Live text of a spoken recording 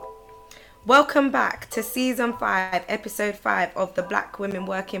Welcome back to season 5, episode 5 of the Black Women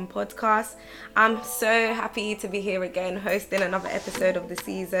Working podcast. I'm so happy to be here again, hosting another episode of the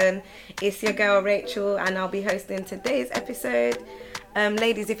season. It's your girl Rachel, and I'll be hosting today's episode.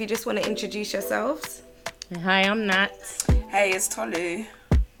 Ladies, if you just want to introduce yourselves. Hi, I'm Nat. Hey, it's Tolu.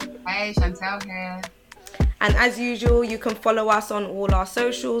 Hey, Chantel here. And as usual, you can follow us on all our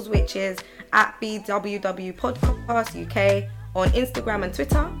socials, which is at BWW Podcast UK on Instagram and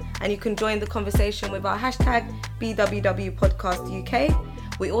Twitter. And you can join the conversation with our hashtag BWW Podcast UK.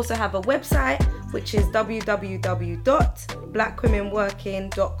 We also have a website, which is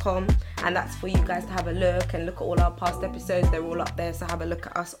www.blackwomenworking.com. And that's for you guys to have a look and look at all our past episodes. They're all up there, so have a look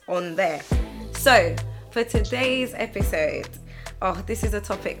at us on there. So, for today's episode, this is a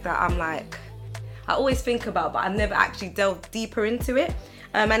topic that I always think about, but I've never actually delved deeper into it.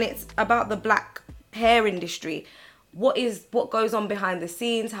 And it's about the black hair industry. What goes on behind the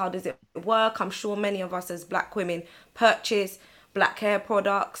scenes? How does it work? I'm sure many of us as black women purchase black hair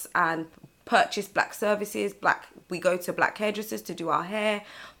products and purchase black services. We go to black hairdressers to do our hair.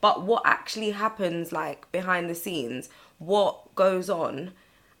 But what actually happens behind the scenes? What goes on?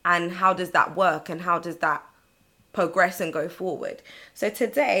 And how does that work? And how does that progress and go forward? So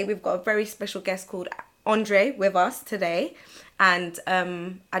today we've got a very special guest called Andre with us today, and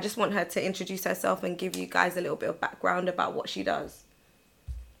I just want her to introduce herself and give you guys a little bit of background about what she does.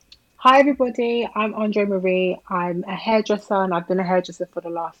 Hi, everybody. I'm Andre Marie. I'm a hairdresser, and I've been a hairdresser for the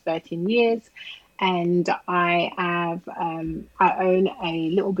last 13 years. And I own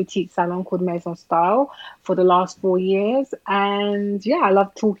a little boutique salon called Maison Style for the last 4 years. And yeah, I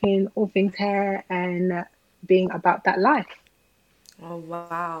love talking all things hair and being about that life. Oh,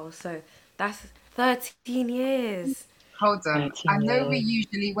 wow. So that's 13 years. Hold on. I know we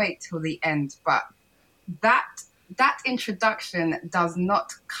usually wait till the end, but that introduction does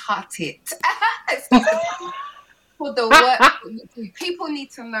not cut it. For the work, people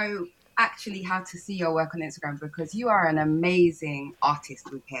need to know actually how to see your work on Instagram, because you are an amazing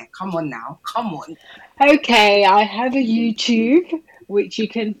artist with hair. Come on now. Come on. Okay, I have a YouTube, which you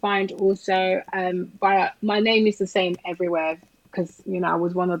can find also by my name is the same everywhere, because I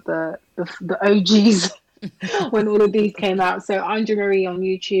was one of the OGs when all of these came out. So Andre Marie on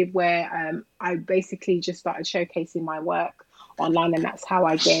YouTube, where I basically just started showcasing my work online, and that's how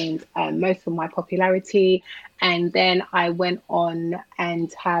I gained most of my popularity. And then I went on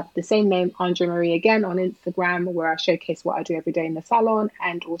and have the same name, Andre Marie, again on Instagram, where I showcase what I do every day in the salon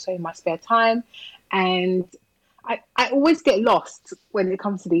and also in my spare time. And I always get lost when it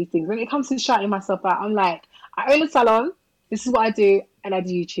comes to these things. When it comes to shouting myself out, I'm like, I own a salon, this is what I do, and I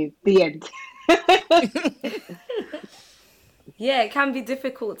do YouTube. The end. Yeah, it can be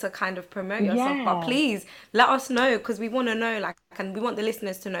difficult to kind of promote yourself, but please let us know, because we want to know, and we want the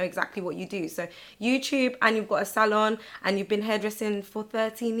listeners to know exactly what you do. So YouTube, and you've got a salon, and you've been hairdressing for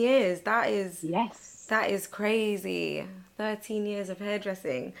 13 years. That is crazy. 13 years of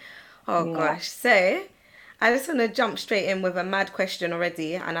hairdressing. Oh gosh. So I just want to jump straight in with a mad question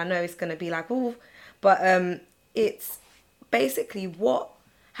already, and I know it's going to be but it's basically, what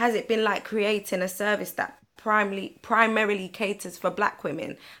has it been like creating a service that primarily caters for black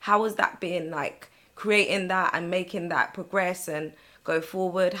women? How has that been, creating that and making that progress and go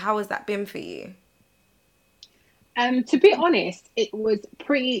forward? How has that been for you? To be honest, it was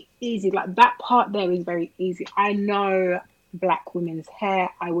pretty easy. That part there is very easy. I know black women's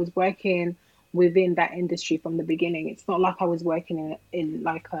hair. I was working within that industry from the beginning. It's not like I was working in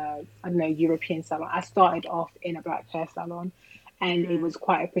European salon. I started off in a black hair salon, and it was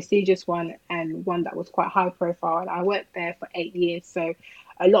quite a prestigious one, and one that was quite high profile. And I worked there for 8 years. So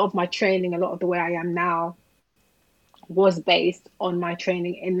a lot of my training, a lot of the way I am now was based on my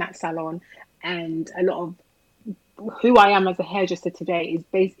training in that salon. And a lot of who I am as a hairdresser today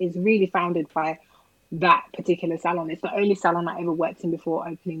is really founded by that particular salon. It's the only salon I ever worked in before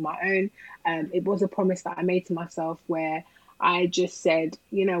opening my own. It was a promise that I made to myself, where I just said,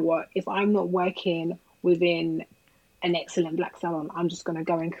 you know what, if I'm not working within an excellent black salon, I'm just going to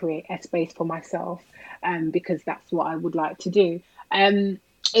go and create a space for myself, because that's what I would like to do. In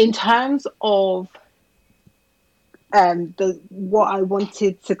terms of what I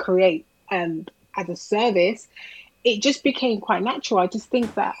wanted to create as a service, it just became quite natural. I just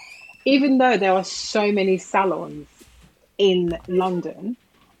think that even though there are so many salons in London,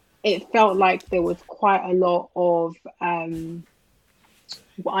 it felt like there was quite a lot of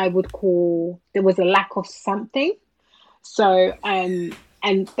what I would call, there was a lack of something. So, and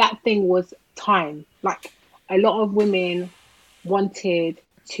that thing was time. A lot of women wanted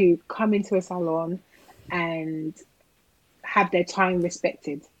to come into a salon and have their time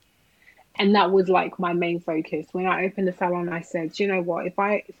respected. And that was like my main focus. When I opened the salon, I said, "Do you know what? If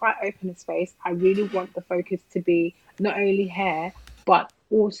I open a space, I really want the focus to be not only hair, but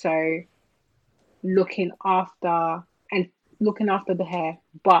also looking after and looking after the hair,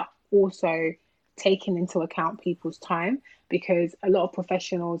 but also taking into account people's time, because a lot of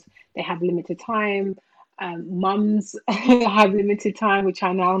professionals, they have limited time. Mums have limited time, which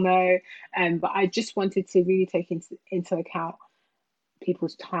I now know. But I just wanted to really take into account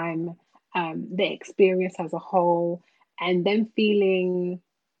people's time, their experience as a whole, and them feeling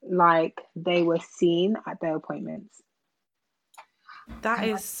like they were seen at their appointments. That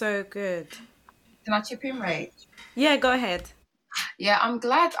is so good. Can I chip in, Ray? Yeah, go ahead. Yeah, I'm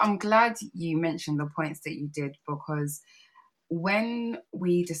glad you mentioned the points that you did, because when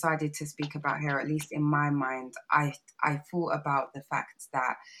we decided to speak about hair, at least in my mind, I thought about the fact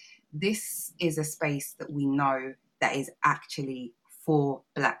that this is a space that we know that is actually for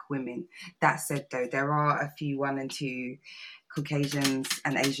Black women. That said, though, there are a few 1 and 2 Caucasians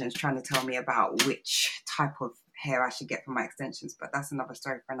and Asians trying to tell me about which type of hair I should get for my extensions, but that's another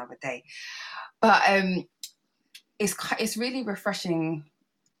story for another day. But it's really refreshing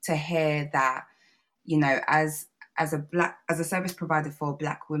to hear that, you know, as a service provider for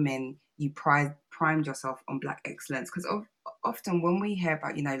Black women, you primed yourself on Black excellence. Because often when we hear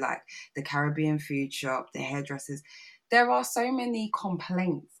about, you know, like the Caribbean food shop, the hairdressers, there are so many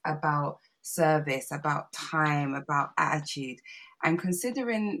complaints about service, about time, about attitude. And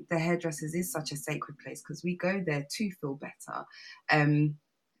considering the hairdressers is such a sacred place, because we go there to feel better,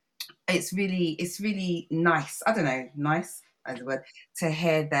 it's really nice. I don't know, nice as a word, to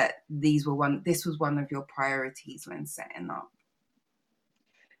hear that this was one of your priorities when setting up.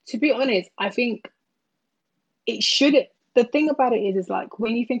 To be honest, I think it should. The thing about it is like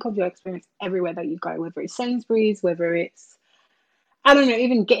when you think of your experience everywhere that you go, whether it's Sainsbury's, whether it's, I don't know,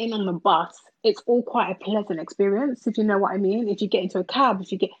 even getting on the bus, it's all quite a pleasant experience, if you know what I mean. If you get into a cab,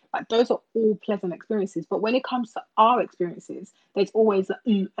 if you get, like, those are all pleasant experiences. But when it comes to our experiences, there's always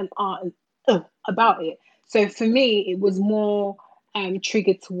an and and about it. So for me, it was more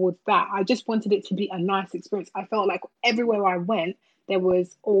triggered towards that. I just wanted it to be a nice experience. I felt like everywhere I went, there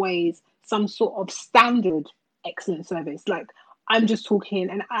was always some sort of standard excellent service. Like, I'm just talking,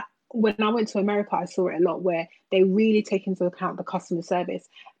 and when I went to America, I saw it a lot where they really take into account the customer service.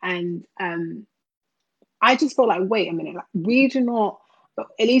 And I just felt like, wait a minute, like, we do not,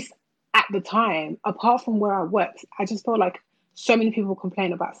 at least at the time, apart from where I worked, I just felt like so many people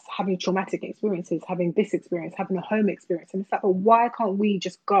complain about having traumatic experiences, having this experience, having a home experience. And it's like, well, why can't we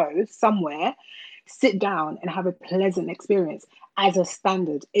just go somewhere, sit down and have a pleasant experience as a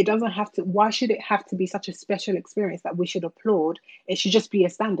standard? It doesn't have to, why should it have to be such a special experience that we should applaud? It should just be a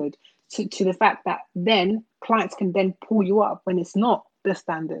standard, to the fact that then clients can then pull you up when it's not the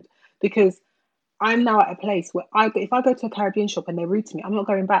standard. Because I'm now at a place where if I go to a Caribbean shop and they're rude to me, I'm not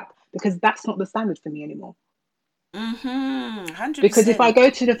going back, because that's not the standard for me anymore. 100%. Because if I go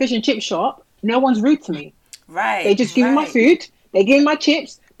to the fish and chip shop, no one's rude to me. Right. They just give me my food, they give me my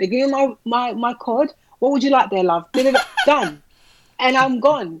chips, they give me my cod. What would you like there, love? Done. And I'm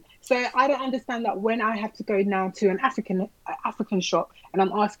gone. So I don't understand that when I have to go now to an African shop and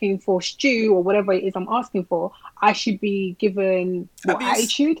I'm asking for stew or whatever it is I'm asking for, I should be given what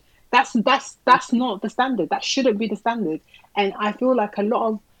attitude? That's not the standard. That shouldn't be the standard. And I feel like a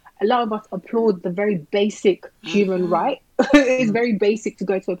lot of us applaud the very basic human right. It's very basic to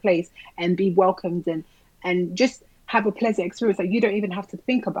go to a place and be welcomed and just have a pleasant experience that you don't even have to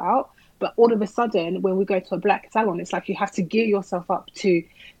think about. But all of a sudden, when we go to a Black salon, it's like you have to gear yourself up to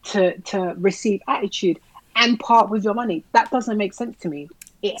receive attitude and part with your money. That doesn't make sense to me.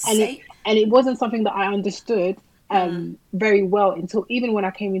 It wasn't something that I understood very well until even when I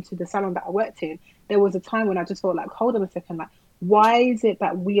came into the salon that I worked in. There was a time when I just felt like, hold on a second, like, why is it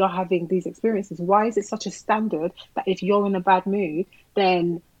that we are having these experiences? Why is it such a standard that if you're in a bad mood,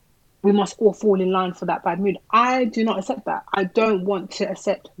 then we must all fall in line for that bad mood? I do not accept that. I don't want to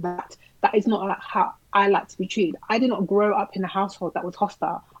accept that. That is not how I like to be treated. I did not grow up in a household that was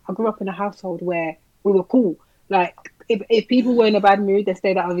hostile. I grew up in a household where we were cool. Like, if people were in a bad mood, they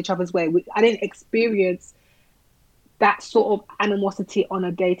stayed out of each other's way. I didn't experience that sort of animosity on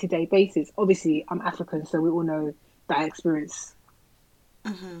a day-to-day basis. Obviously, I'm African, so we all know that I experience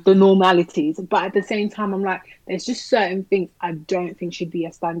the normalities. But at the same time, I'm like, there's just certain things I don't think should be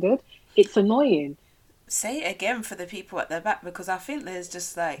a standard. It's annoying. Say it again for the people at the back, because I think there's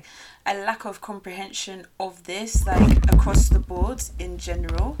just like a lack of comprehension of this, like across the board in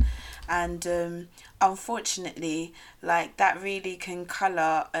general. And unfortunately, like that really can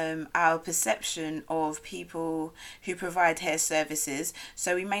colour our perception of people who provide hair services.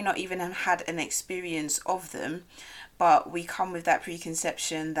 So we may not even have had an experience of them, but we come with that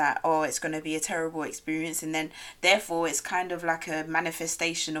preconception that, oh, it's going to be a terrible experience, and then therefore it's kind of like a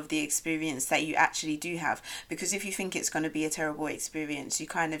manifestation of the experience that you actually do have. Because if you think it's going to be a terrible experience, you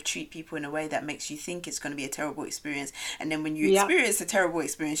kind of treat people in a way that makes you think it's going to be a terrible experience, and then when you Yeah. experience a terrible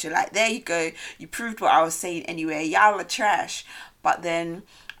experience, you're like, there you go, you proved what I was saying anyway, y'all are trash. But then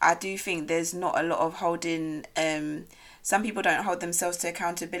I do think there's not a lot of holding, some people don't hold themselves to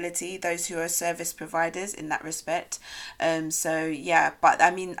accountability, those who are service providers in that respect. So yeah, but I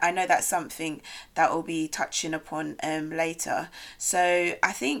mean, I know that's something that we'll be touching upon later. So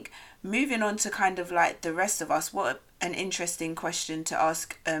I think moving on to kind of like the rest of us, what an interesting question to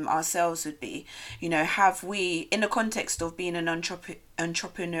ask ourselves would be, you know, have we, in the context of being an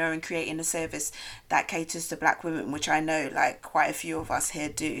entrepreneur and creating a service that caters to Black women, which I know like quite a few of us here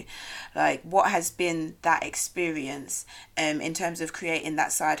do, like what has been that experience in terms of creating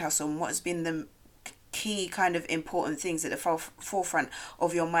that side hustle, and what has been the key kind of important things at the forefront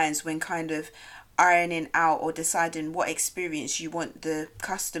of your minds when kind of ironing out or deciding what experience you want the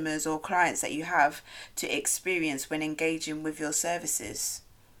customers or clients that you have to experience when engaging with your services?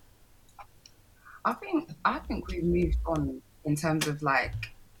 I think we've moved on in terms of like,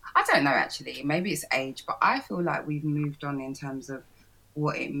 I don't know actually, maybe it's age, but I feel like we've moved on in terms of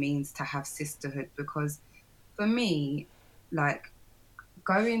what it means to have sisterhood. Because for me, like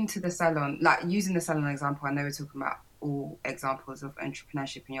going to the salon, like using the salon example, I know we're talking about all examples of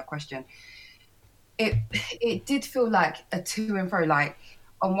entrepreneurship in your question. It did feel like a to and fro. Like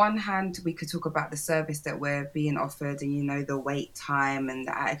on one hand, we could talk about the service that we're being offered, and the wait time and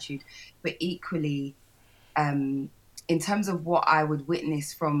the attitude, but equally, in terms of what I would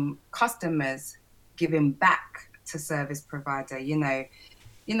witness from customers giving back to service provider,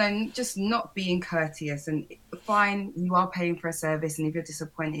 just not being courteous. And fine, you are paying for a service, and if you're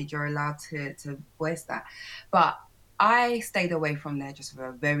disappointed, you're allowed to voice that. But I stayed away from there just for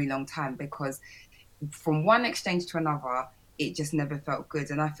a very long time, because from one exchange to another, it just never felt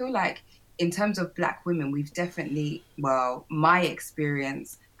good. And I feel like in terms of Black women, we've definitely, well, my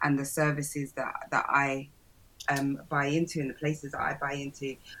experience and the services that I buy into and the places that I buy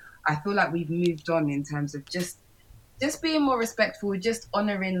into, I feel like we've moved on in terms of just being more respectful, just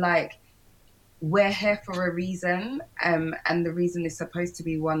honoring like we're here for a reason, and the reason is supposed to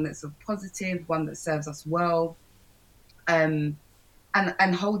be one that's a positive, one that serves us well, and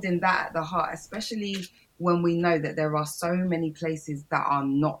holding that at the heart, especially when we know that there are so many places that are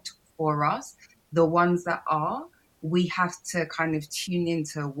not for us. The ones that are, we have to kind of tune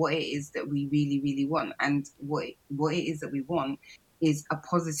into what it is that we really, really want, and what it is that we want is a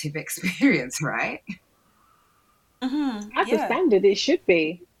positive experience, right? As a Yeah. standard, it should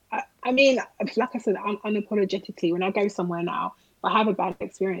be. I mean, like I said, unapologetically, when I go somewhere now, I have a bad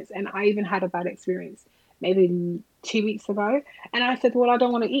experience, and I even had a bad experience maybe 2 weeks ago, and I said, well, I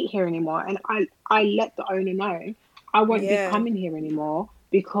don't want to eat here anymore, and I let the owner know I won't be Yeah. coming here anymore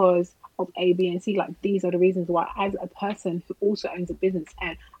because of A, B, and C. Like, these are the reasons why. As a person who also owns a business,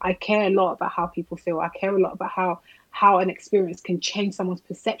 and I care a lot about how people feel, I care a lot about how an experience can change someone's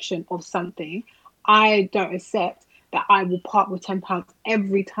perception of something. I don't accept that I will part with £10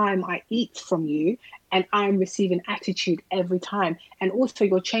 every time I eat from you, and I'm receiving attitude every time. And also,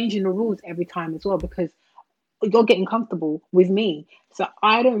 you're changing the rules every time as well, because you're getting comfortable with me. So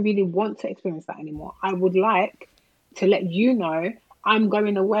I don't really want to experience that anymore. I would like to let you know I'm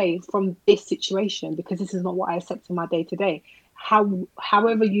going away from this situation, because this is not what I accept in my day to day.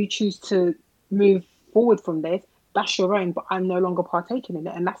 However you choose to move forward from this, that's your own, but I'm no longer partaking in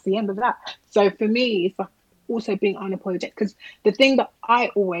it, and that's the end of that. So for me, it's like also being unapologetic, because the thing that I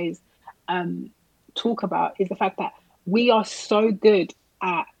always talk about is the fact that we are so good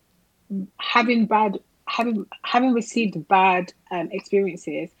at having bad having received bad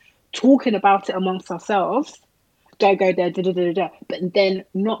experiences, talking about it amongst ourselves, don't go there, da, da, da, da, da, but then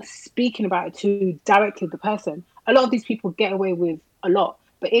not speaking about it to directly the person. A lot of these people get away with a lot,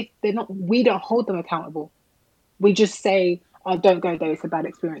 but if they're not, we don't hold them accountable. We just say, oh, don't go there, it's a bad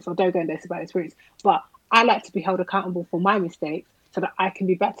experience, or don't go there, it's a bad experience. But I like to be held accountable for my mistakes so that I can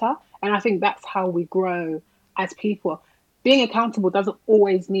be better. And I think that's how we grow as people. Being accountable doesn't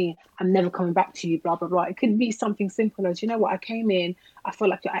always mean I'm never coming back to you, blah, blah, blah. It could be something simple as, you know what, I came in, I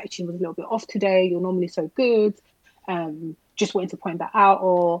felt like your attitude was a little bit off today, you're normally so good. Just wanted to point that out,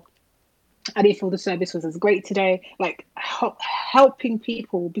 or I didn't feel the service was as great today. Like helping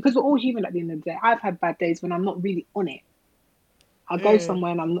people, because we're all human at the end of the day. I've had bad days when I'm not really on it. I go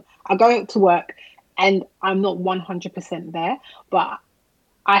somewhere and I go to work, and I'm not 100% there, but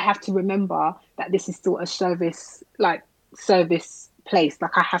I have to remember that this is still a service place.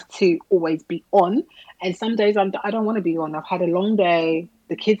 Like, I have to always be on. And some days I don't want to be on. I've had a long day.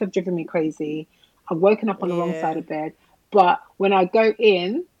 The kids have driven me crazy. I've woken up on the wrong side of bed. But when I go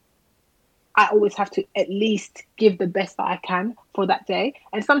in, I always have to at least give the best that I can for that day.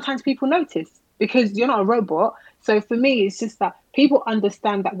 And sometimes people notice because you're not a robot. So for me, it's just that people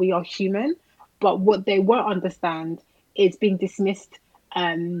understand that we are human, but what they won't understand is being dismissed,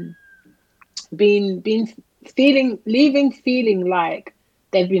 leaving feeling like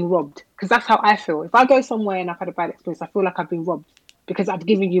they've been robbed. Because that's how I feel. If I go somewhere and I've had a bad experience, I feel like I've been robbed because I've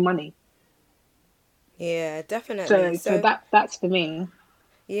given you money. Yeah, definitely. So that's for me.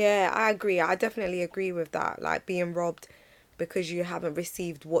 Yeah, I agree. I definitely agree with that. Like, being robbed because you haven't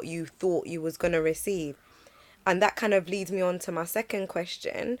received what you thought you was going to receive. And that kind of leads me on to my second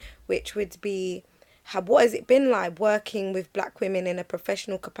question, which would be, what has it been like working with black women in a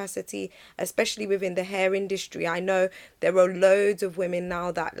professional capacity, especially within the hair industry? I know there are loads of women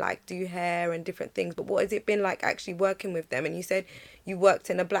now that like do hair and different things, but what has it been like actually working with them? And you said you worked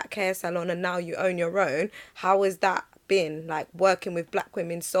in a black hair salon and now you own your own. How has that been, like working with black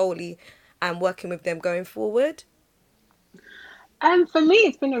women solely and working with them going forward? For me,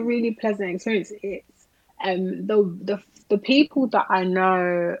 it's been a really pleasant experience. It's the people that I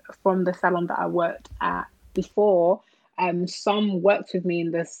know from the salon that I worked at before. Some worked with me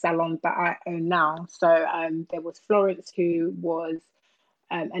in the salon that I own now. So there was Florence, who was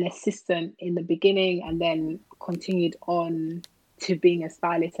an assistant in the beginning and then continued on to being a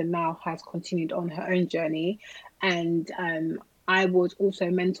stylist and now has continued on her own journey. And I was also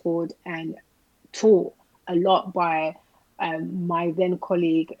mentored and taught a lot by my then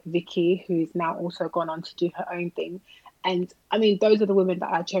colleague Vicky, who's now also gone on to do her own thing. And I mean, those are the women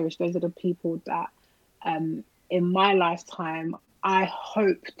that I cherish. Those are the people that in my lifetime, I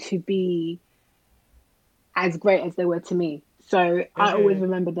hope to be as great as they were to me. So I always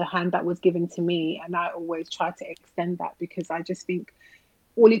remember the hand that was given to me, and I always try to extend that, because I just think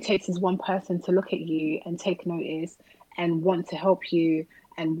all it takes is one person to look at you and take notice and want to help you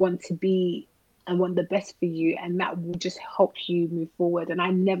and want to be and want the best for you, and that will just help you move forward. And I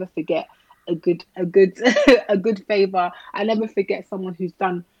never forget a good a good favor. I never forget someone who's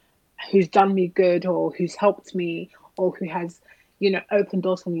done me good, or who's helped me, or who has, opened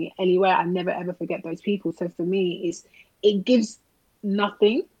doors for me anywhere. I never ever forget those people. So for me, it gives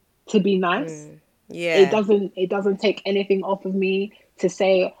nothing to be nice. Yeah. It doesn't take anything off of me to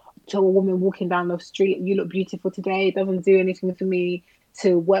say to a woman walking down the street, "You look beautiful today." It doesn't do anything for me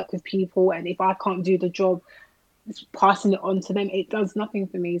to work with people, and if I can't do the job, passing it on to them, it does nothing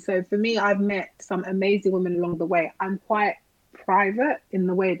for me. So for me, I've met some amazing women along the way. I'm quite private in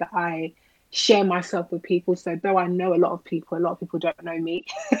the way that I share myself with people. So though I know a lot of people don't know me.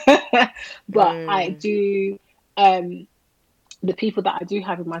 But I do, the people that I do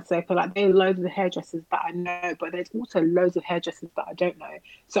have in my circle, like, there are loads of the hairdressers that I know, but there's also loads of hairdressers that I don't know.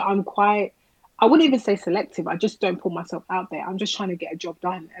 So I wouldn't even say selective. I just don't put myself out there. I'm just trying to get a job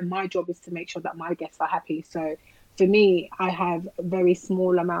done. And my job is to make sure that my guests are happy. So for me, I have a very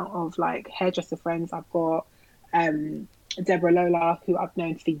small amount of like hairdresser friends. I've got Deborah Lola, who I've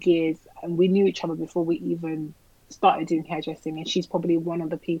known for years, and we knew each other before we even started doing hairdressing. And she's probably one of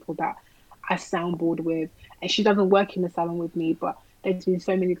the people that I soundboard with. And she doesn't work in the salon with me, but there's been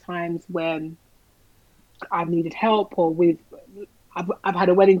so many times when I've needed help, or I've had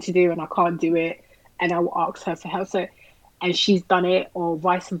a wedding to do and I can't do it, and I will ask her for help. So, and she's done it, or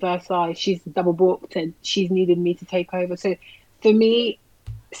vice versa. She's double booked and she's needed me to take over. So for me,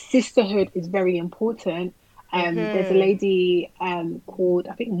 sisterhood is very important. There's a lady called,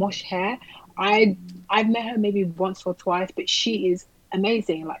 I think, Mosh Hair. I've met her maybe once or twice, but she is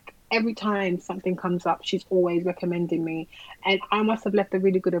amazing. Like, every time something comes up, she's always recommending me, and I must have left a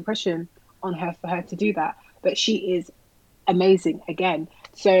really good impression on her for her to do that. But she is amazing again.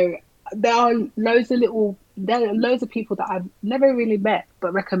 So there are loads of people that I've never really met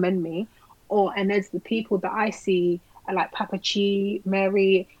but recommend me, and there's the people that I see, like Papa Chi,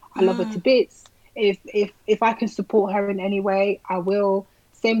 Mary. I love her to bits. If I can support her in any way, I will.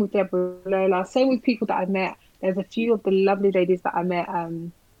 Same with Deborah Lola. Same with people that I've met. There's a few of the lovely ladies that I met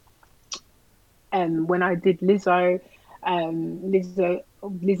when I did Lizzo's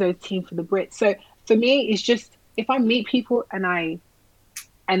team for the Brits. So for me, it's just, if I meet people and I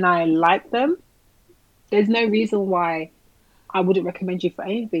like them, there's no reason why I wouldn't recommend you for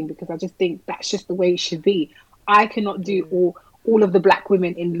anything, because I just think that's just the way it should be. I cannot do all of the black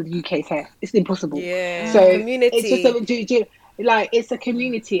women in the UK's hair. It's impossible. Yeah. So community. it's just it's a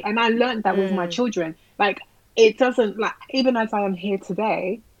community, and I learned that with my children. Like, it doesn't, like, even as I am here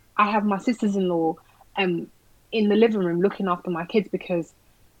today, I have my sisters-in-law um in the living room looking after my kids because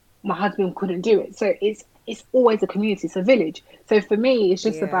my husband couldn't do it. So it's always a community, it's a village. So for me, it's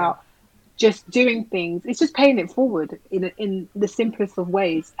just Yeah. about just doing things. It's just paying it forward in the simplest of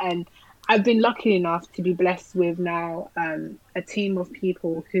ways. And I've been lucky enough to be blessed with now a team of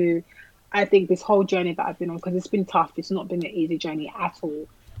people who I think this whole journey that I've been on, because it's been tough, it's not been an easy journey at all.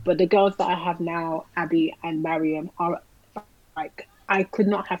 But the girls that I have now, Abby and Mariam, are like, I could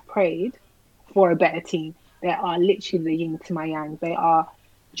not have prayed for a better team. They are literally the yin to my yang. They are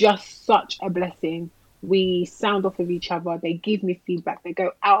just such a blessing. We sound off of each other. They give me feedback. They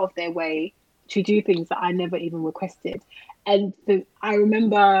go out of their way to do things that I never even requested. And I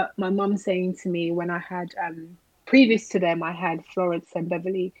remember my mum saying to me when I had, previous to them, I had Florence and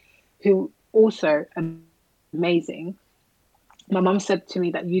Beverly, who also amazing. My mum said to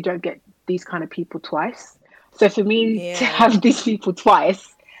me that you don't get these kind of people twice. So for me to Yeah. have these people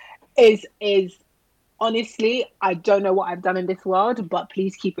twice is honestly, I don't know what I've done in this world, but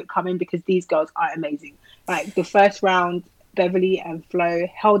please keep it coming because these girls are amazing. Like the first round, Beverly and Flo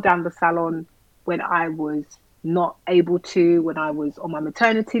held down the salon when I was not able to, when I was on my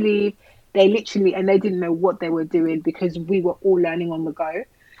maternity leave. They literally, and they didn't know what they were doing because we were all learning on the go.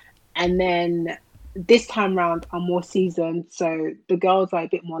 And then this time round, I'm more seasoned. So the girls are a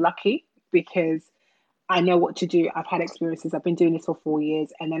bit more lucky because I know what to do. I've had experiences. I've been doing this for 4 years,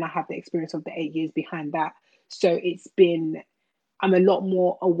 and then I have the experience of the 8 years behind that. So I'm a lot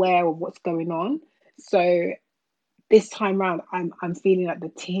more aware of what's going on. So this time round, I'm feeling like the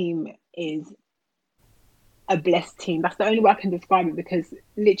team is a blessed team. That's the only way I can describe it because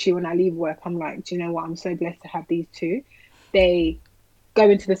literally when I leave work, I'm like, do you know what? I'm so blessed to have these two. They go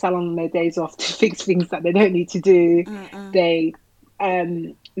into the salon on their days off to fix things that they don't need to do. They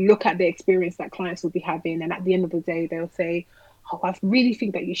look at the experience that clients will be having, and at the end of the day, they'll say, "Oh, I really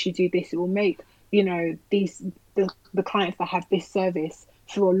think that you should do this. It will make the clients that have this service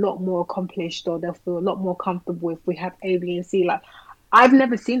feel a lot more accomplished, or they'll feel a lot more comfortable if we have A, B, and C." Like, I've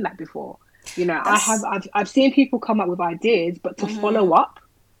never seen that before. That's I've seen people come up with ideas, but to follow up,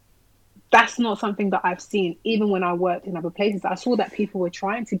 that's not something that I've seen. Even when I worked in other places, I saw that people were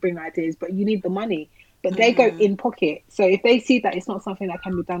trying to bring ideas, but you need the money. But they go in pocket. So if they see that it's not something that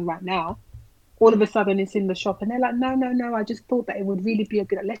can be done right now, all of a sudden it's in the shop and they're like, no, no, no, I just thought that it would really be a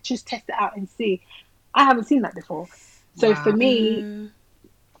good, let's just test it out and see. I haven't seen that before. So for Wow. me,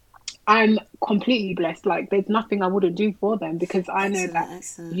 I'm completely blessed. Like, there's nothing I wouldn't do for them because I know excellent, that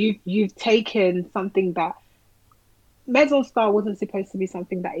excellent. you've taken something that Maison Style wasn't supposed to be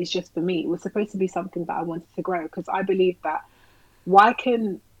something that is just for me. It was supposed to be something that I wanted to grow because I believe that why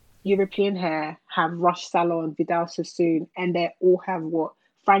can European hair have Rush Salon, Vidal Sassoon, and they all have what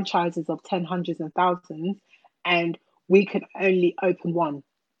franchises of 10, hundreds, and thousands, and we can only open one?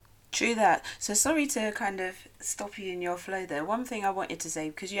 True that. So sorry to kind of stop you in your flow there. One thing I wanted to say,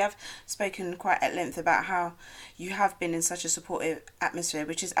 because you have spoken quite at length about how you have been in such a supportive atmosphere,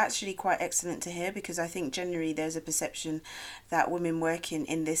 which is actually quite excellent to hear, because I think generally there's a perception that women working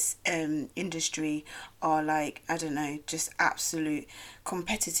in this industry are like, I don't know, just absolute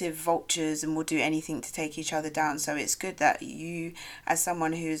competitive vultures and will do anything to take each other down. So it's good that you, as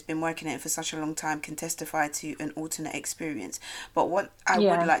someone who's been working in it for such a long time, can testify to an alternate experience. But what I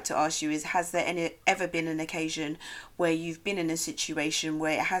would Yeah. like to ask you is, has there ever been an occasion where you've been in a situation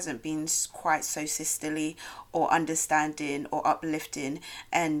where it hasn't been quite so sisterly or understanding or uplifting,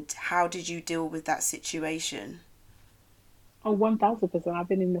 and how did you deal with that situation? Oh, 1000%. I've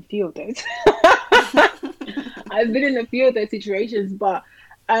been in a few of those. I've been in a few of those situations, but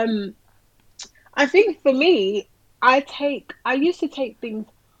um, I think for me, I used to take things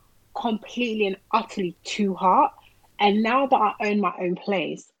completely and utterly to heart. And now that I own my own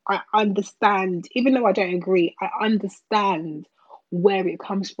place, I understand, even though I don't agree, I understand where it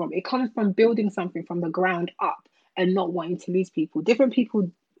comes from. It comes from building something from the ground up and not wanting to lose people. Different people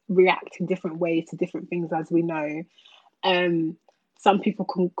react in different ways to different things, as we know. Um, some people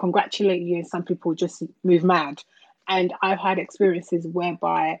congratulate you, and some people just move mad. And I've had experiences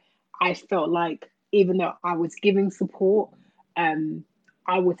whereby I felt like even though I was giving support, um,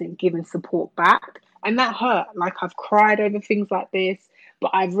 I wasn't giving support back, and that hurt. Like, I've cried over things like this,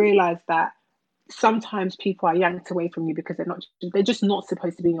 but I've realized that sometimes people are yanked away from you because they're just not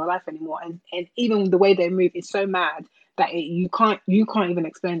supposed to be in your life anymore, and even the way they move is so mad that you can't even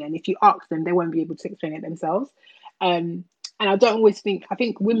explain it, and if you ask them they won't be able to explain it themselves. And I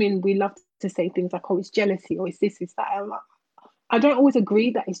think women, we love to say things like, oh, it's jealousy, or it's this, it's that. I don't always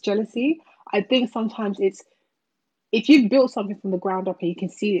agree that it's jealousy. I think sometimes it's, if you've built something from the ground up and you can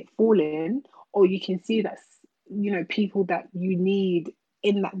see it falling, or you can see that, people that you need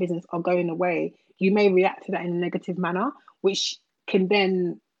in that business are going away, you may react to that in a negative manner, which can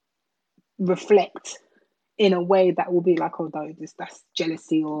then reflect in a way that will be like, oh no, that's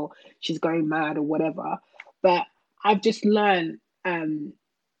jealousy, or she's going mad, or whatever. But I've just learned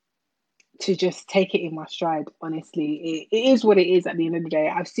to just take it in my stride. Honestly, it is what it is. At the end of the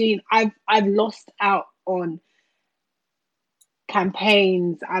day, I've lost out on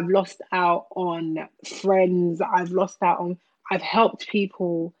campaigns, I've lost out on friends, I've helped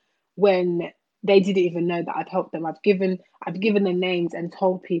people when they didn't even know that I've helped them. I've given them names and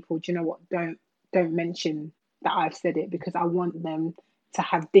told people, do you know what, don't mention that I've said it, because I want them to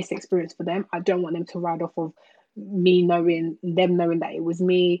have this experience for them. I don't want them to ride off of me knowing that it was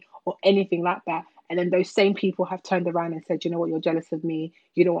me or anything like that. And then those same people have turned around and said, you know what, you're jealous of me,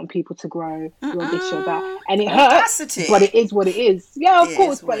 you don't want people to grow, you're this, you're that. And it hurts, but it is what it is. Yeah, of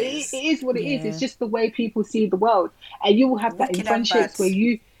course, but it is what it is. It's just the way people see the world. And you will have that in friendships where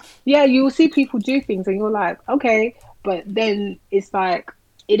you will see people do things and you're like, okay, but then it's like,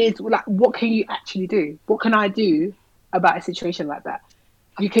 it is like, what can you actually do? What can I do about a situation like that?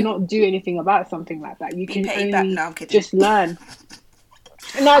 You cannot do anything about something like that. You can only just learn.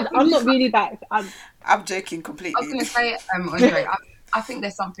 No, I'm not really that. I'm joking completely. I was going to say, Andre, I think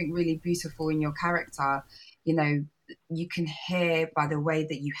there's something really beautiful in your character. You know, you can hear by the way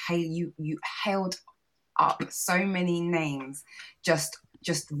that you hailed up so many names, just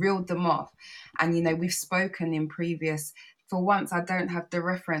reeled them off. And, you know, we've spoken in previous. For once, I don't have the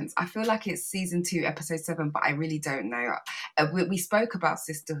reference. I feel like it's season 2, episode 7, but I really don't know. We spoke about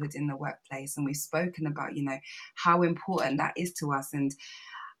sisterhood in the workplace, and we've spoken about, you know, how important that is to us. And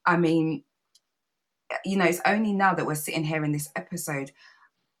I mean, you know, it's only now that we're sitting here in this episode,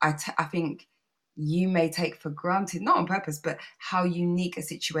 I think you may take for granted, not on purpose, but how unique a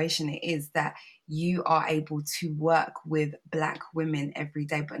situation it is that you are able to work with Black women every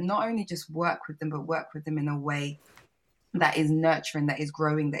day, but not only just work with them, but work with them in a way that is nurturing, that is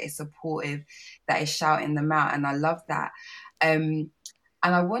growing, that is supportive, that is shouting them out. And I love that. And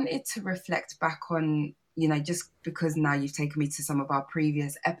I wanted to reflect back on, you know, just because now you've taken me to some of our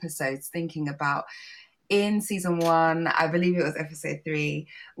previous episodes, thinking about in season 1, I believe it was episode 3,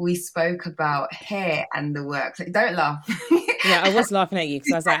 we spoke about hair and the work. Don't laugh. Yeah, I was laughing at you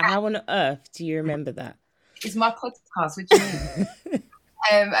because I was like, how on earth do you remember that? It's my podcast, what do you mean?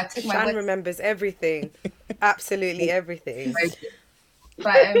 I took my Shan remembers everything, absolutely everything.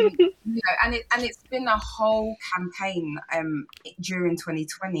 But you know, and it's been a whole campaign during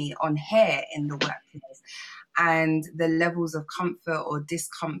 2020 on hair in the workplace, and the levels of comfort or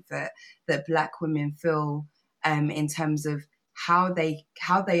discomfort that Black women feel in terms of how they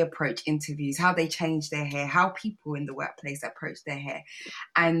approach interviews, how they change their hair, how people in the workplace approach their hair.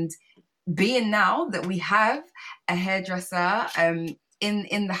 And being now that we have a hairdresser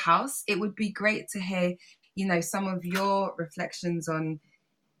in the house, it would be great to hear, you know, some of your reflections on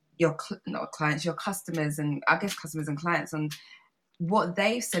your clients, your customers, and I guess customers and clients, on what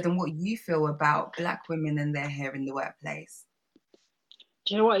they've said and what you feel about Black women and their hair in the workplace.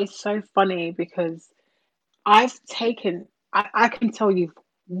 Do you know what? It's so funny because I can tell you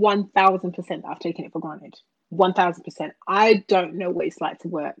 1000% that I've taken it for granted. 1000%. I don't know what it's like to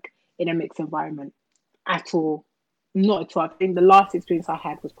work in a mixed environment at all. Not at all. I think the last experience I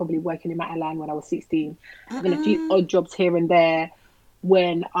had was probably working in Matalan when I was 16. And then a few odd jobs here and there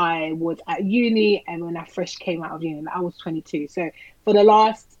when I was at uni and when I fresh came out of uni. I was 22. So for the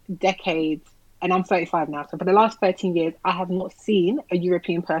last decade, and I'm 35 now, so for the last 13 years, I have not seen a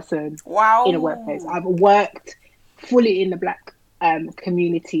European person in a workplace. I've worked fully in the Black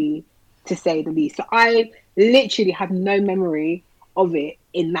community, to say the least. So I literally have no memory of it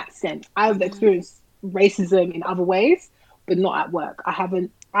in that sense. I've experienced racism in other ways, but not at work. I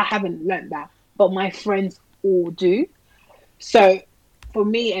haven't learned that, but my friends all do. So for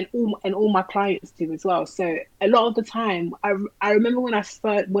me, and all my clients do as well. So a lot of the time, I remember when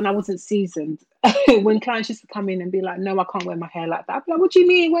I wasn't seasoned, when clients used to come in and be like, "No, I can't wear my hair like that." I'd be like, "What do you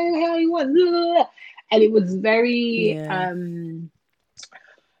mean? Wear your hair you want?" And it was very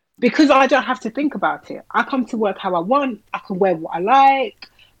because I don't have to think about it. I come to work how I want. I can wear what I like.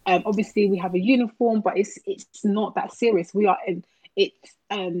 Obviously, we have a uniform, but it's not that serious.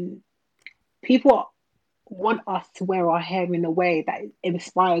 People want us to wear our hair in a way that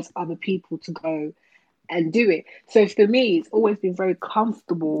inspires other people to go and do it. So for me, it's always been very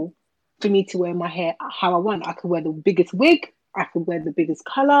comfortable for me to wear my hair how I want. I could wear the biggest wig. I could wear the biggest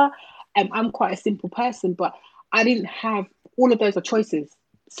color. I'm quite a simple person, but I didn't have all of those are choices.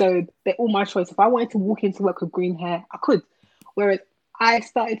 So they're all my choice. If I wanted to walk into work with green hair, I could. Whereas I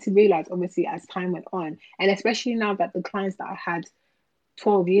started to realize, obviously, as time went on, and especially now that the clients that I had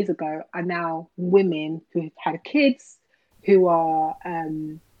 12 years ago are now women who have had kids, who are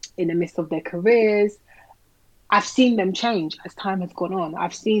in the midst of their careers. I've seen them change as time has gone on.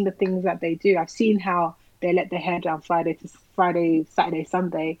 I've seen the things that they do. I've seen how they let their hair down Friday, Saturday,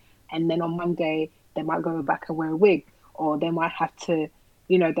 Sunday, and then on Monday they might go back and wear a wig, or they might have to,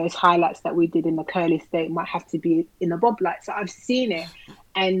 those highlights that we did in the curly state might have to be in a bob light. So I've seen it,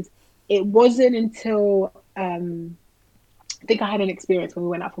 and it wasn't until I think I had an experience when we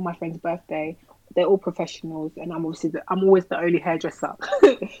went out for my friend's birthday. They're all professionals, and I'm always the only hairdresser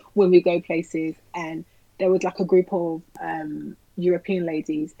when we go places. And there was like a group of European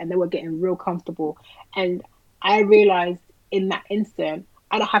ladies, and they were getting real comfortable. And I realized in that instant,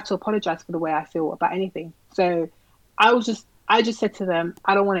 I don't have to apologize for the way I feel about anything. So I just said to them,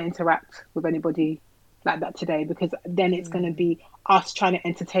 I don't want to interact with anybody like that today, because then it's going to be us trying to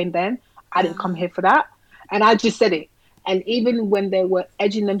entertain them. I didn't come here for that. And I just said it. And even when they were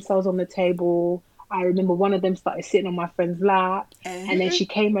edging themselves on the table, I remember one of them started sitting on my friend's lap, and then she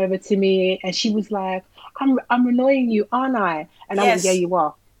came over to me and she was like, I'm annoying you, aren't I? And I was like, yeah, you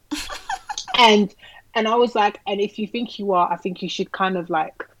are. and I was like, and if you think you are, I think you should kind of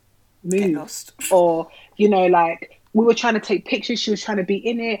like move. Or, like, we were trying to take pictures, she was trying to be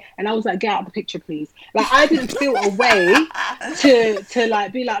in it, and I was like, get out of the picture, please. Like, I didn't feel a way to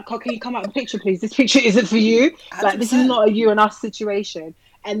like be like, oh, can you come out of the picture, please? This picture isn't for you. 100%. Like, this is not a you and us situation.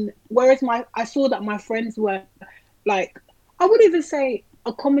 And whereas I saw that my friends were like, I wouldn't even say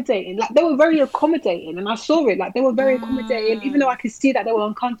accommodating, like they were very accommodating, and I saw it, like they were very accommodating, even though I could see that they were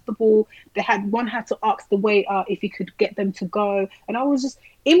uncomfortable. One had to ask the waiter if he could get them to go, and I was just,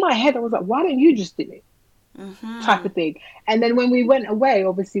 in my head I was like, why don't you just do it? Type of thing. And then when we went away,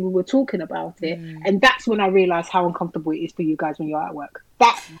 obviously we were talking about it, and that's when I realized how uncomfortable it is for you guys when you're at work.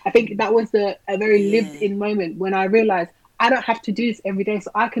 That, I think that was a very lived in moment when I realized I don't have to do this every day,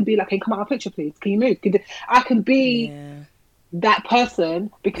 so I can be like, hey, come out of picture, please, can you move? I can be that person,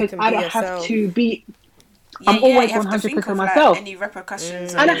 because I don't have to be I'm always 100% myself. Any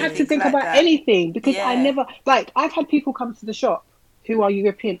repercussions? I don't have to think about anything, because I never, like, I've had people come to the shop who are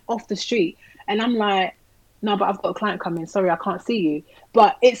European off the street, and I'm like, no, but I've got a client coming. Sorry, I can't see you.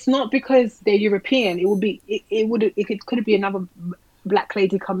 But it's not because they're European. It would be, it could be another black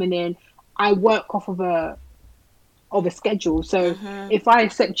lady coming in. I work off of a schedule. So if I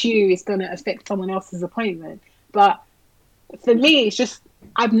accept you, it's going to affect someone else's appointment. But for me, it's just,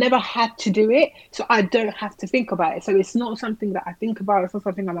 I've never had to do it, so I don't have to think about it. So it's not something that I think about. It's not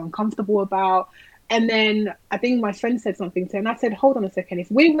something I'm uncomfortable about. And then I think my friend said something to her, and I said, hold on a second.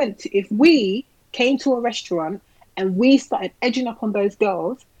 If we came to a restaurant and we started edging up on those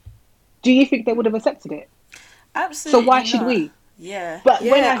girls, do you think they would have accepted it? Absolutely. So why should we? Yeah. But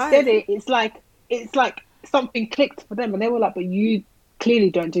when I said it, it's like something clicked for them, and they were like, but you clearly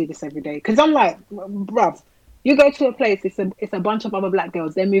don't do this every day. Because I'm like, bruv, you go to a place, it's a bunch of other black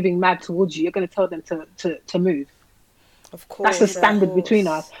girls, they're moving mad towards you, you're going to tell them to move. Of course. That's a standard between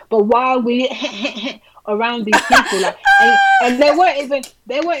us. But why are we around these people? Like, and they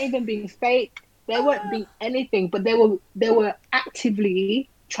weren't even being fake. They weren't being anything, but they were actively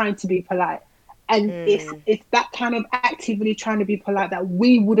trying to be polite. And it's that kind of actively trying to be polite that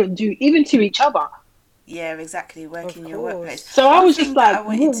we wouldn't do, even to each other. Yeah, exactly. Work in your workplace. So I was just like,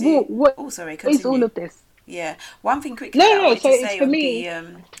 what is all of this? Yeah. One thing quickly I wanted to say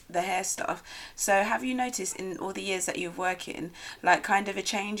on the hair stuff. So have you noticed in all the years that you've worked in, like kind of a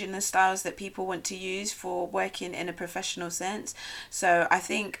change in the styles that people want to use for working in a professional sense? So I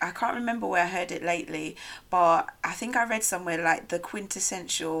think, I can't remember where I heard it lately, but I think I read somewhere like the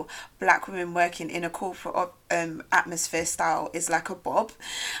quintessential black women working in a corporate atmosphere style is like a bob.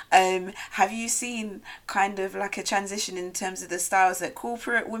 Have you seen kind of like a transition in terms of the styles that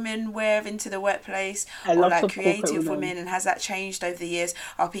corporate women wear into the workplace, or like creative women, and has that changed over the years?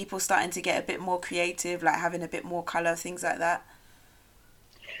 Are people starting to get a bit more creative, like having a bit more colour, things like that?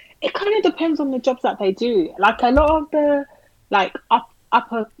 It kind of depends on the jobs that they do. Like a lot of the like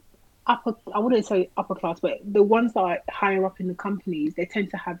upper, I wouldn't say upper class, but the ones that are higher up in the companies, they tend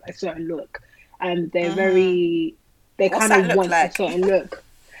to have a certain look, and they're they kind of want a certain look.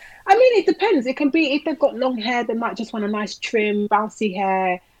 I mean, it depends. It can be, if they've got long hair, they might just want a nice trim, bouncy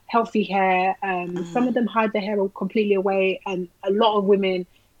hair, healthy hair. Some of them hide their hair completely away, and a lot of women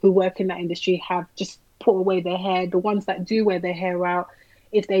who work in that industry have just put away their hair. The ones that do wear their hair out,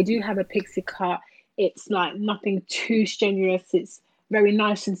 if they do have a pixie cut, it's like nothing too strenuous. It's very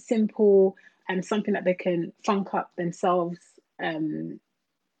nice and simple, and something that they can funk up themselves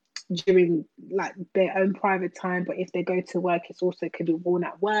during like their own private time, but if they go to work, it's also could be worn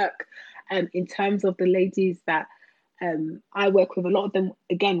at work. In terms of the ladies that I work with, a lot of them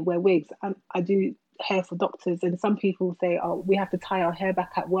again wear wigs. I do hair for doctors, and some people say, "Oh, we have to tie our hair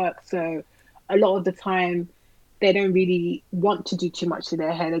back at work." So a lot of the time, they don't really want to do too much to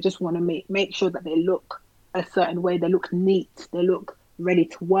their hair. They just want to make sure that they look a certain way. They look neat. They look ready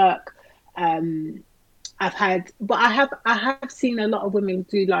to work. I have seen a lot of women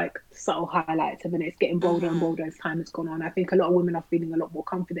do like subtle highlights, and then it's getting bolder and bolder as time has gone on. I think a lot of women are feeling a lot more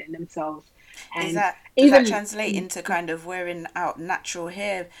confident in themselves. And Does that translate into kind of wearing out natural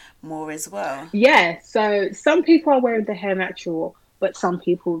hair more as well? Yeah, so some people are wearing the hair natural, but some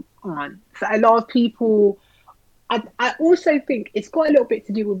people aren't. So a lot of people, I also think it's got a little bit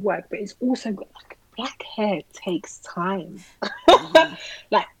to do with work, but it's also got like black hair takes time.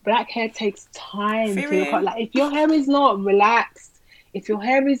 Like black hair takes time to look at. Like if your hair is not relaxed, if your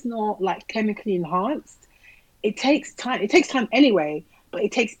hair is not like chemically enhanced, it takes time. It takes time anyway, but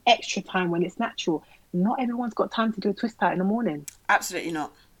it takes extra time when it's natural. Not everyone's got time to do a twist out in the morning. Absolutely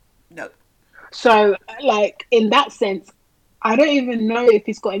not. No. So like in that sense, I don't even know if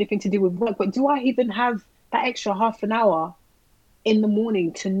it's got anything to do with work, but do I even have that extra half an hour in the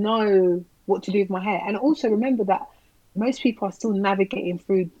morning to know what to do with my hair? And also remember that most people are still navigating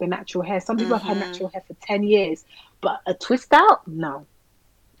through the natural hair. Some people have had natural hair for 10 years, but a twist out, no.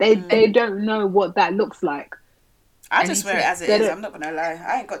 They don't know what that looks like. I just wear it as it is. I'm not gonna lie.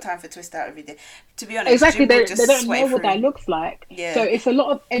 I ain't got time for twist out every day. To be honest, exactly. They don't know what that looks like. Yeah. So it's a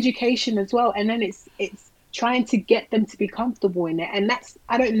lot of education as well, and then it's trying to get them to be comfortable in it. And that's,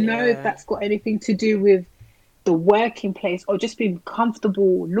 I don't know if that's got anything to do with the working place or just being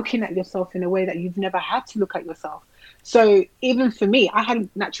comfortable looking at yourself in a way that you've never had to look at yourself. So even for me, I had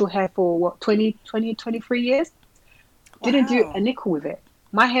natural hair for 23 years. Wow. Didn't do a nickel with it.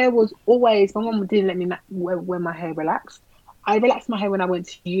 My hair was always, my mum didn't let me wear my hair relaxed. I relaxed my hair when I went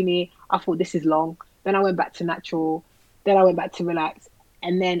to uni. I thought this is long. Then I went back to natural. Then I went back to relax.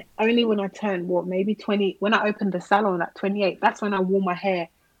 And then only when I turned, maybe 20, when I opened the salon at 28, that's when I wore my hair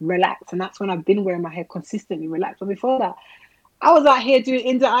relaxed. And that's when I've been wearing my hair consistently relaxed. But before that, I was out here doing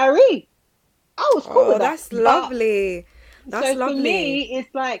Inda Irie. I was cool with that. That's lovely. That's lovely. For me,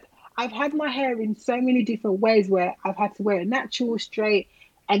 it's like I've had my hair in so many different ways where I've had to wear it natural, straight.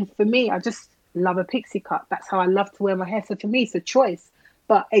 And for me, I just love a pixie cut. That's how I love to wear my hair. So for me, it's a choice.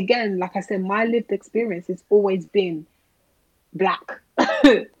 But again, like I said, my lived experience has always been black.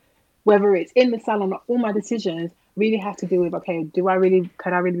 Whether it's in the salon or all my decisions really have to do with, okay, can I really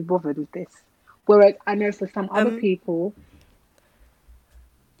be bothered with this? Whereas I know for some other people,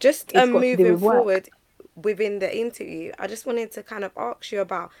 just moving forward within the interview, I just wanted to kind of ask you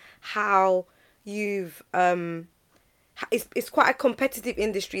about how you've it's quite a competitive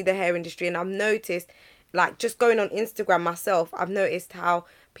industry, the hair industry, and I've noticed, like, just going on Instagram myself, I've noticed how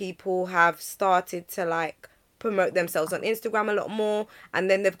people have started to like promote themselves on Instagram a lot more, and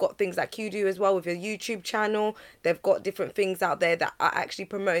then they've got things like you do as well with your YouTube channel. They've got different things out there that are actually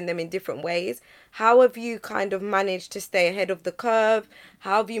promoting them in different ways. How have you kind of managed to stay ahead of the curve?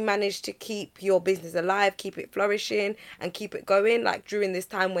 How have you managed to keep your business alive, keep it flourishing, and keep it going, like during this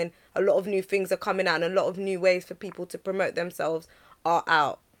time when a lot of new things are coming out and a lot of new ways for people to promote themselves are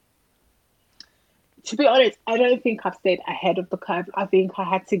out? To be honest, I don't think I've stayed ahead of the curve. I think I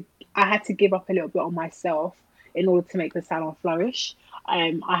had to give up a little bit on myself in order to make the salon flourish.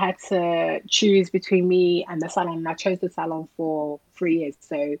 I had to choose between me and the salon, and I chose the salon for 3 years.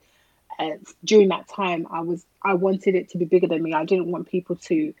 So during that time, I wanted it to be bigger than me. I didn't want people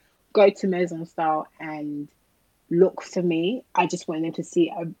to go to Maison Style and look for me. I just wanted them to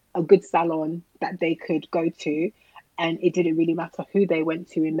see a good salon that they could go to, and it didn't really matter who they went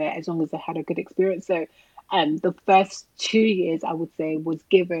to in there as long as they had a good experience. So the first 2 years, I would say, was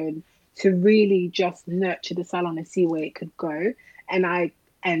given to really just nurture the salon and see where it could go.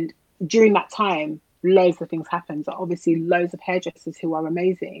 And during that time, loads of things happened. So obviously, loads of hairdressers who are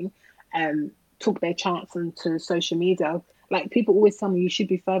amazing took their chance onto social media. Like, people always tell me, you should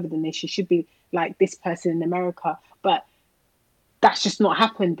be further than this. You should be like this person in America. But that's just not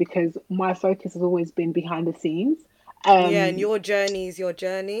happened because my focus has always been behind the scenes. And your journey is your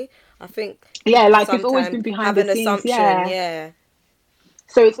journey. I think. Yeah, like it's always been behind the scenes. Assumption, yeah.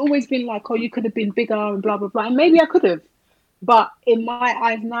 So it's always been like, oh, you could have been bigger and blah, blah, blah. And maybe I could have. But in my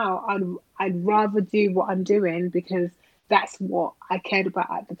eyes now, I'd rather do what I'm doing because that's what I cared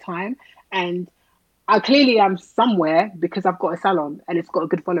about at the time. And I clearly am somewhere because I've got a salon and it's got a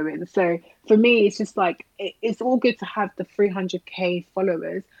good following. So for me, it's just like, it's all good to have the 300K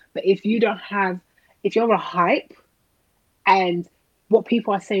followers. But if you're a hype and what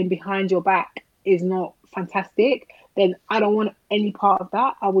people are saying behind your back is not fantastic, then I don't want any part of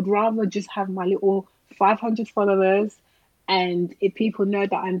that. I would rather just have my little 500 followers, and if people know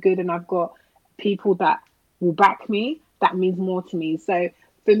that I'm good and I've got people that will back me, that means more to me. So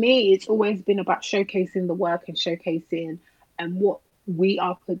for me, it's always been about showcasing the work and showcasing what we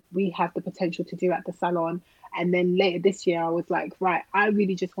have the potential to do at the salon. And then later this year, I was like, right, I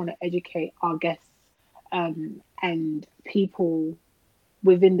really just want to educate our guests and people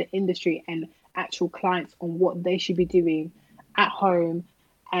within the industry and actual clients on what they should be doing at home,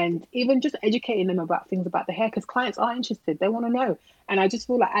 and even just educating them about things about the hair, because clients are interested, they want to know. And I just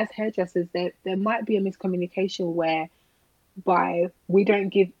feel like as hairdressers, there might be a miscommunication where we don't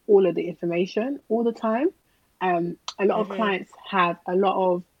give all of the information all the time. A lot of clients have a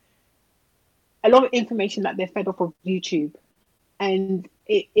lot of information that they're fed off of YouTube, and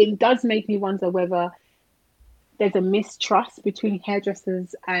it does make me wonder whether there's a mistrust between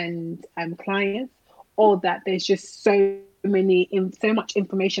hairdressers and clients, or that there's just so much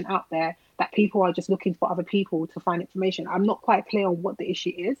information out there that people are just looking for other people to find information. I'm not quite clear on what the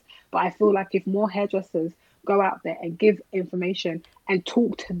issue is, but I feel like if more hairdressers go out there and give information and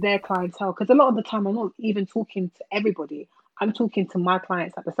talk to their clientele, because a lot of the time I'm not even talking to everybody, I'm talking to my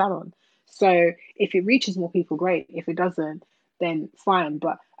clients at the salon. So if it reaches more people, great. If it doesn't, then fine.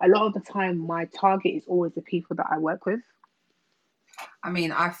 But a lot of the time, my target is always the people that I work with. I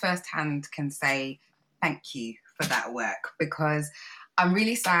mean, I firsthand can say thank you for that work, because I'm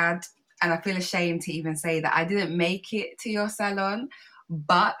really sad and I feel ashamed to even say that I didn't make it to your salon.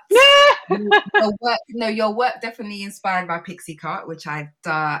 But your work definitely inspired by Pixie Cut, which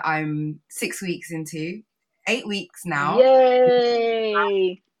I'm 6 weeks into, 8 weeks now.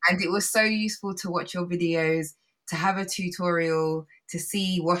 Yay! And it was so useful to watch your videos, to have a tutorial, to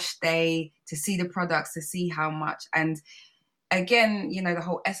see wash day, to see the products, to see how much. And again, the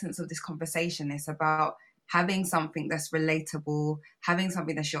whole essence of this conversation is about having something that's relatable, having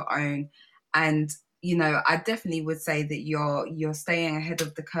something that's your own. And I definitely would say that you're staying ahead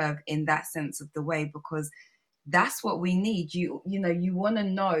of the curve in that sense of the way, because that's what we need. You want to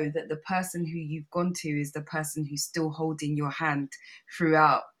know that the person who you've gone to is the person who's still holding your hand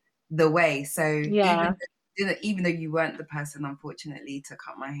throughout the way. So yeah, even though you weren't the person, unfortunately, to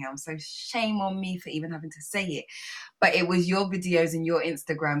cut my hair, I'm so shame on me for even having to say it. But it was your videos and your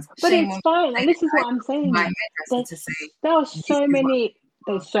Instagrams. But it's fine, and this is what I'm saying.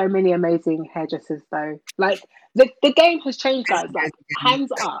 There's so many amazing hairdressers, though. Like the game has changed, guys. Like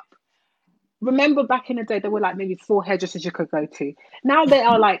hands up. Remember back in the day, there were like maybe 4 hairdressers you could go to. Now they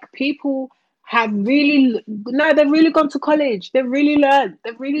are like, people have they've really gone to college. They've really learned.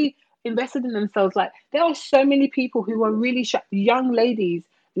 They've really invested in themselves. Like there are so many people who are really young ladies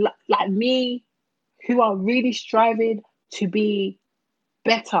like me, who are really striving to be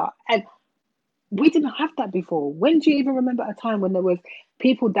better. And we didn't have that before. When do you even remember a time when there was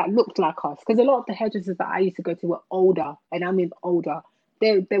people that looked like us? Because a lot of the hairdressers that I used to go to were older, and I mean older.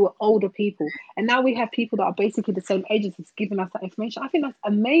 They were older people, and now we have people that are basically the same age as us giving us that information. I think that's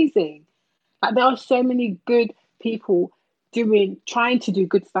amazing. Like there are so many good people trying to do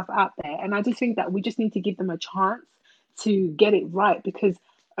good stuff out there, and I just think that we just need to give them a chance to get it right, because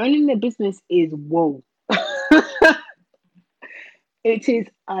owning their business is whoa. It is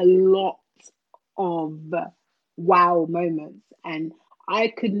a lot of wow moments, and I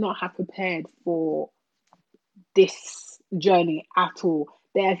could not have prepared for this journey at all.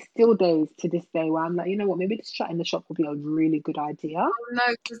 There are still days to this day where I'm like, you know what, maybe just shutting the shop would be a really good idea. Oh, no,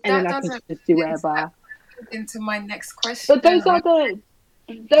 because that doesn't just do whatever. Into my next question. But those are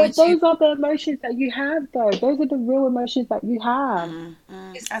the emotions that you have, though. Those are the real emotions that you have.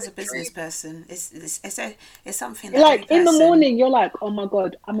 As a business person, it's something that, like in the morning you're like, oh my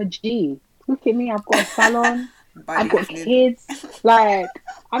god, I'm a G. Look at me, I've got a salon. I've got kids. Like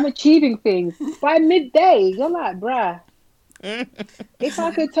I'm achieving things. By midday, you're like, bruh. If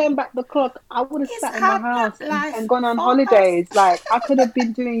I could turn back the clock, I would have sat in my house and gone on holidays. Like I could have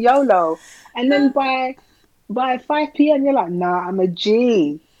been doing YOLO. And then by 5 p.m. you're like, nah, I'm a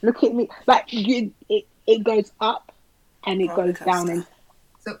G. Look at me. Like it goes up and it goes down, and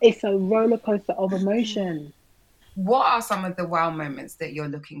so it's a roller coaster of emotion. What are some of the wow moments that you're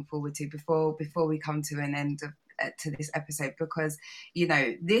looking forward to before we come to an end of to this episode? Because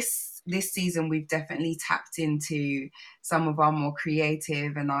this season we've definitely tapped into some of our more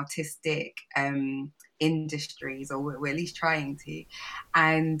creative and artistic industries, or we're at least trying to,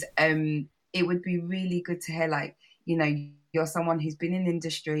 and it would be really good to hear, like, you're someone who's been in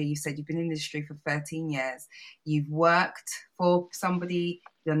industry. You said you've been in industry for 13 years. You've worked for somebody.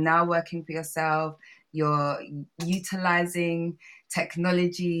 You're now working for yourself. You're utilizing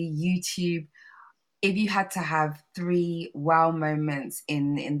technology, YouTube. If you had to have 3 wow moments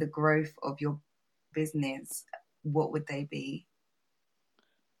in the growth of your business, what would they be?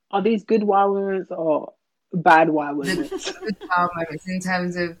 Are these good wow moments or bad wow The moments? good wow moments in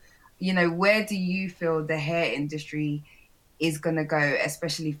terms of, where do you feel the hair industry is going to go,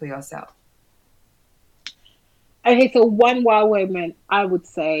 especially for yourself? Okay, so one wow moment I would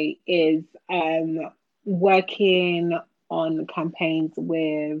say is working on campaigns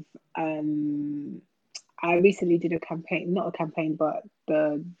with I recently did a campaign, not a campaign, but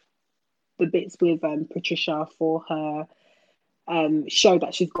the bits with Patricia for her show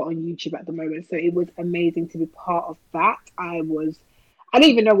that she's got on YouTube at the moment. So it was amazing to be part of that. I didn't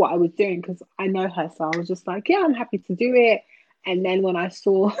even know what I was doing because I know her, so I was just like, yeah, I'm happy to do it. And then when I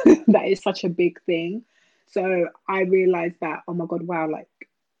saw that it's such a big thing, so I realized that, oh my God, wow, like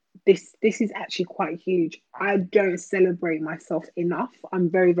this is actually quite huge. I don't celebrate myself enough. I'm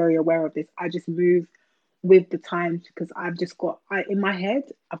very, very aware of this. I just move with the times because in my head,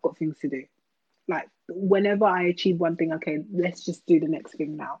 I've got things to do. Like whenever I achieve one thing, okay, let's just do the next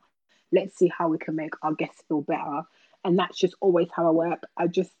thing now. Let's see how we can make our guests feel better. And that's just always how I work.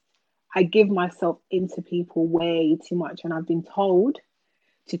 I give myself into people way too much. And I've been told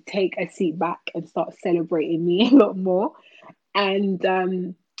to take a seat back and start celebrating me a lot more. And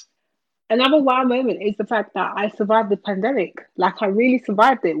another wow moment is the fact that I survived the pandemic. Like I really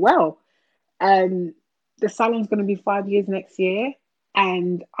survived it well. The salon's going to be 5 years next year,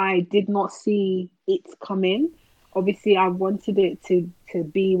 and I did not see it come in. Obviously, I wanted it to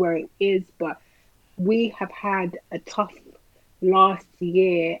be where it is, but we have had a tough last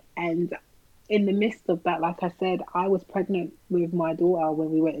year, and in the midst of that, like I said, I was pregnant with my daughter when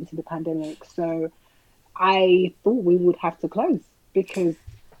we went into the pandemic. So I thought we would have to close because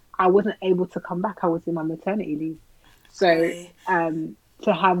I wasn't able to come back. I was in my maternity leave. So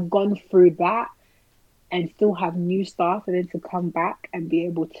to have gone through that and still have new staff and then to come back and be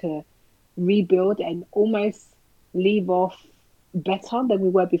able to rebuild and almost leave off better than we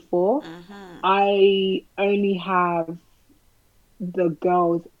were before. I only have the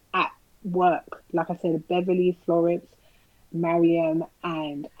girls at work, like I said, Beverly, Florence, Mariam,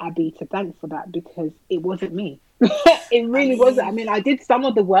 and Abby to thank for that because it wasn't me. It really wasn't. I mean, I did some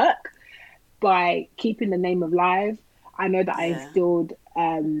of the work by keeping the name alive. I know that I instilled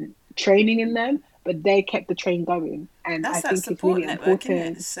training in them, but they kept the train going, and I think it's really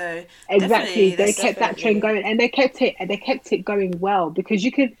important. So exactly, they kept that train going, and they kept it going well because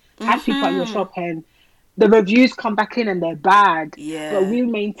you could have people at your shop and the reviews come back in and they're bad. Yeah. But we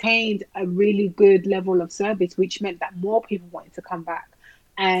maintained a really good level of service, which meant that more people wanted to come back.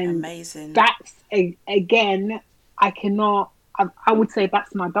 And amazing. That's again, I would say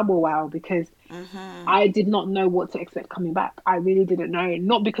that's my double wow because I did not know what to expect coming back. I really didn't know.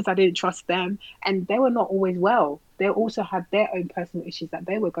 Not because I didn't trust them, and they were not always well. They also had their own personal issues that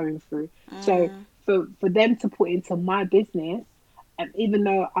they were going through. So for them to put into my business, and even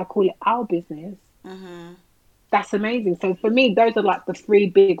though I call it our business, that's amazing. So for me, those are like the 3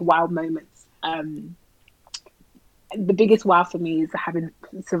 big wow moments. The biggest wow for me is having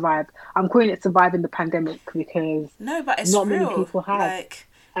survived. I'm calling it surviving the pandemic because but it's not real. many people have. Like,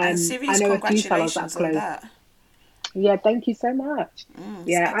 and serious I know a few salons congratulations that have on closed. that. Yeah, thank you so much.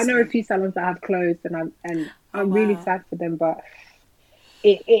 Yeah, I know a few salons that have closed, and I'm really sad for them. But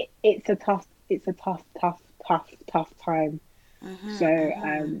it's a tough time.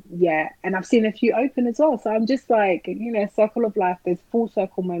 So yeah, and I've seen a few open as well. So I'm just like, circle of life. There's full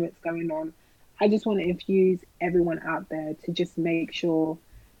circle moments going on. I just want to infuse everyone out there to just make sure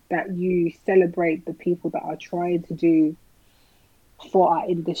that you celebrate the people that are trying to do for our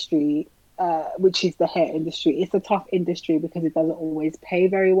industry, which is the hair industry. It's a tough industry because it doesn't always pay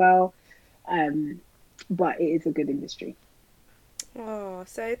very well, but it is a good industry. Oh,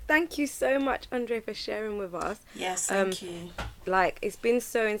 so thank you so much, Andre, for sharing with us. Yes, thank you. Like, it's been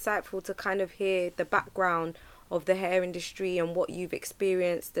so insightful to kind of hear the background of the hair industry and what you've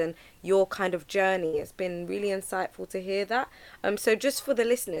experienced and your kind of journey. It's been really insightful to hear that. So just for the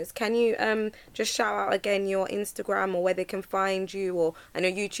listeners, can you just shout out again your Instagram or where they can find you, or and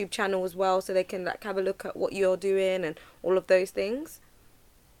your YouTube channel as well, so they can like have a look at what you're doing and all of those things?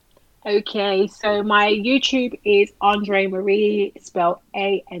 Okay, so my YouTube is Andre Marie, spelled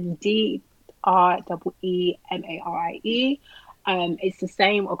ANDREEMARIE. It's the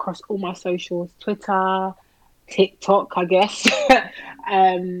same across all my socials, Twitter, TikTok, I guess.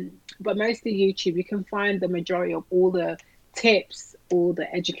 But mostly YouTube. You can find the majority of all the tips, all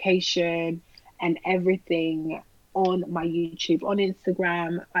the education and everything on my YouTube. On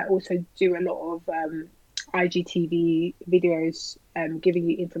Instagram, I also do a lot of IGTV videos, giving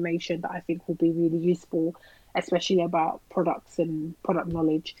you information that I think will be really useful, especially about products and product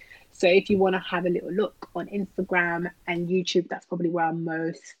knowledge. So if you want to have a little look on Instagram and YouTube, that's probably where I'm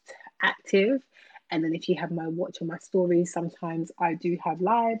most active. And then if you have my watch on my stories, sometimes I do have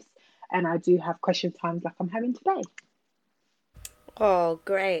lives and I do have question times like I'm having today. Oh,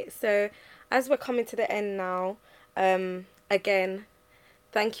 great. So as we're coming to the end now, again,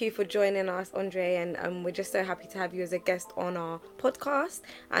 thank you for joining us, Andre, and we're just so happy to have you as a guest on our podcast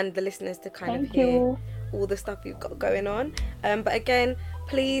and the listeners to kind of hear all the stuff you've got going on. But again,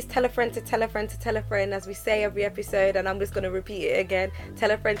 please tell a friend to tell a friend to tell a friend, as we say every episode, and I'm just going to repeat it again.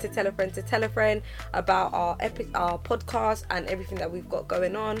 Tell a friend to tell a friend to tell a friend about our podcast and everything that we've got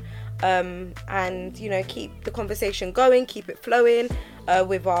going on. And, you know, keep the conversation going, keep it flowing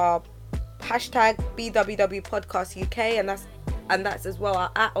with our hashtag BWW Podcast UK, and that's as well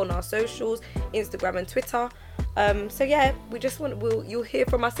our @ on our socials, Instagram and Twitter. So yeah, you'll hear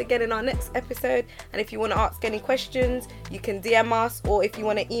from us again in our next episode. And if you want to ask any questions, you can DM us, or if you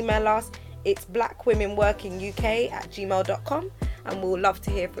want to email us, it's blackwomenworkinguk@gmail.com, and we'll love to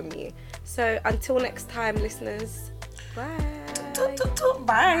hear from you. So until next time, listeners, bye.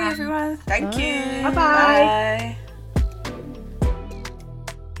 Bye everyone. Thank you. Bye-bye. Bye.